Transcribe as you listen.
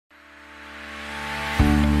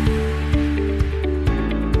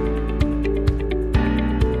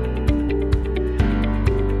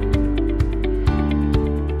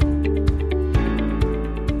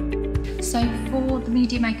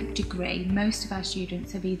degree, most of our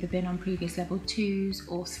students have either been on previous level 2s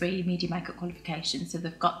or 3 media makeup qualifications, so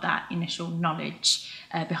they've got that initial knowledge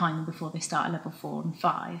behind them before they start at level 4 and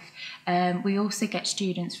 5. We also get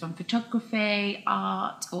students from photography,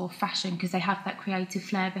 art or fashion because they have that creative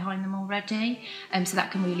flair behind them already, so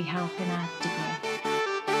that can really help in our degree.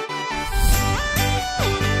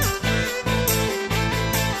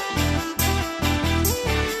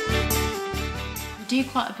 We do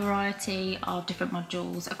quite a variety of different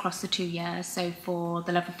modules across the 2 years. So for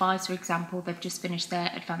the level 5s, for example, they've just finished their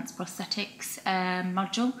advanced prosthetics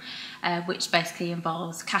module, which basically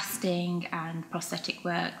involves casting and prosthetic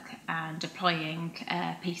work and applying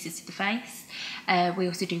pieces to the face. We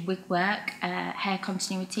also do wig work, hair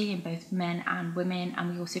continuity in both men and women,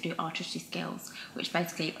 and we also do artistry skills, which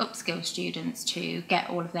basically upskill students to get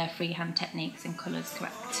all of their freehand techniques and colours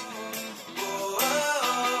correct.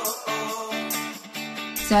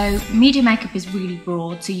 So media makeup is really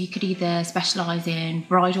broad, so you could either specialise in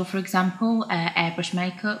bridal, for example, airbrush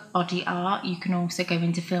makeup, body art. You can also go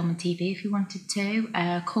into film and TV if you wanted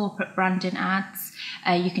to, corporate branding ads.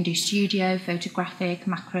 You can do studio, photographic,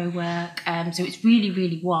 macro work, so it's really,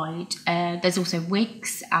 really wide. There's also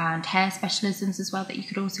wigs and hair specialisms as well that you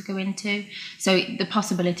could also go into, so the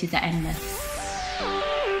possibilities are endless.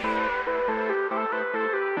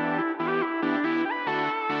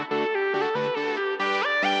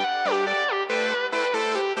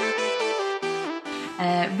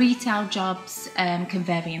 Retail jobs can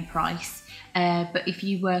vary in price, but if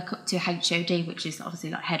you work up to HOD, which is obviously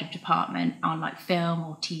like head of department on like film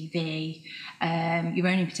or TV, your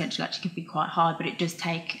earning potential actually could be quite high, but it does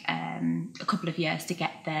take a couple of years to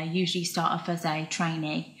get there. Usually you start off as a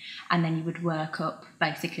trainee and then you would work up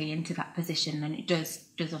basically into that position, and it does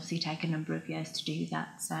obviously take a number of years to do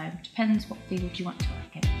that, so it depends what field you want to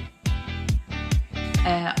work in.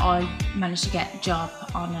 I managed to get a job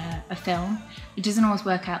on a film. It doesn't always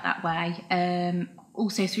work out that way.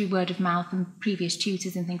 Also through word of mouth and previous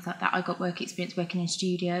tutors and things like that, I got work experience working in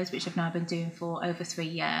studios, which I've now been doing for over 3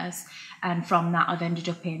 years. And from that, I've ended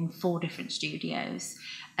up in 4 different studios.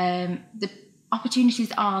 The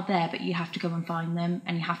opportunities are there, but you have to go and find them,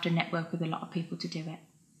 and you have to network with a lot of people to do it.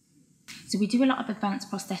 So we do a lot of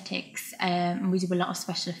advanced prosthetics, and we do a lot of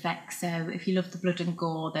special effects. So if you love the blood and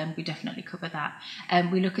gore, then we definitely cover that.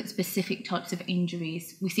 We look at specific types of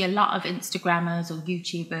injuries. We see a lot of Instagrammers or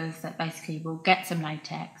YouTubers that basically will get some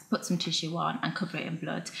latex, put some tissue on and cover it in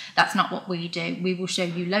blood. That's not what we do. We will show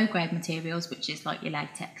you low-grade materials, which is like your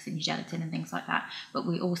latex and your gelatin and things like that. But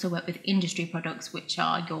we also work with industry products, which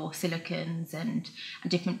are your silicons and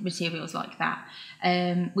different materials like that,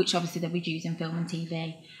 which obviously that we use in film and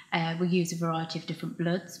TV. We use a variety of different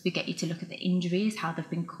bloods. We get you to look at the injuries, how they've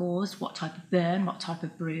been caused, what type of burn, what type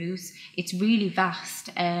of bruise. It's really vast,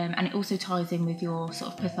 and it also ties in with your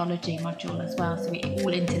sort of pathology module as well, so it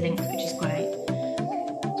all interlinks, which is great.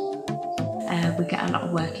 We get a lot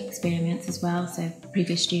of work experience as well, so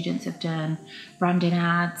previous students have done branding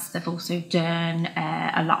ads, they've also done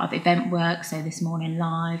a lot of event work, so This Morning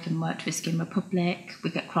Live, and worked with Skin Republic. We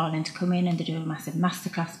get Krylin to come in and they do a massive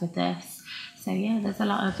masterclass with this. So yeah, there's a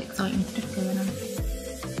lot of exciting stuff going on.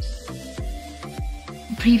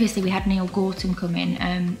 Previously we had Neil Gorton come in.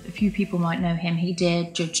 A few people might know him. He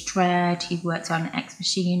did Judge Dredd, he worked on Ex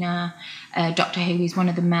Machina, Doctor Who. He's one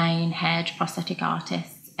of the main head prosthetic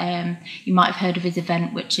artists. You might have heard of his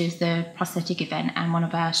event, which is the prosthetic event, and one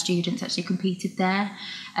of our students actually competed there.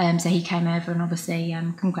 So he came over and obviously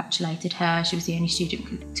congratulated her. She was the only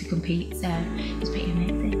student to compete, so it was pretty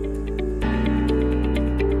amazing.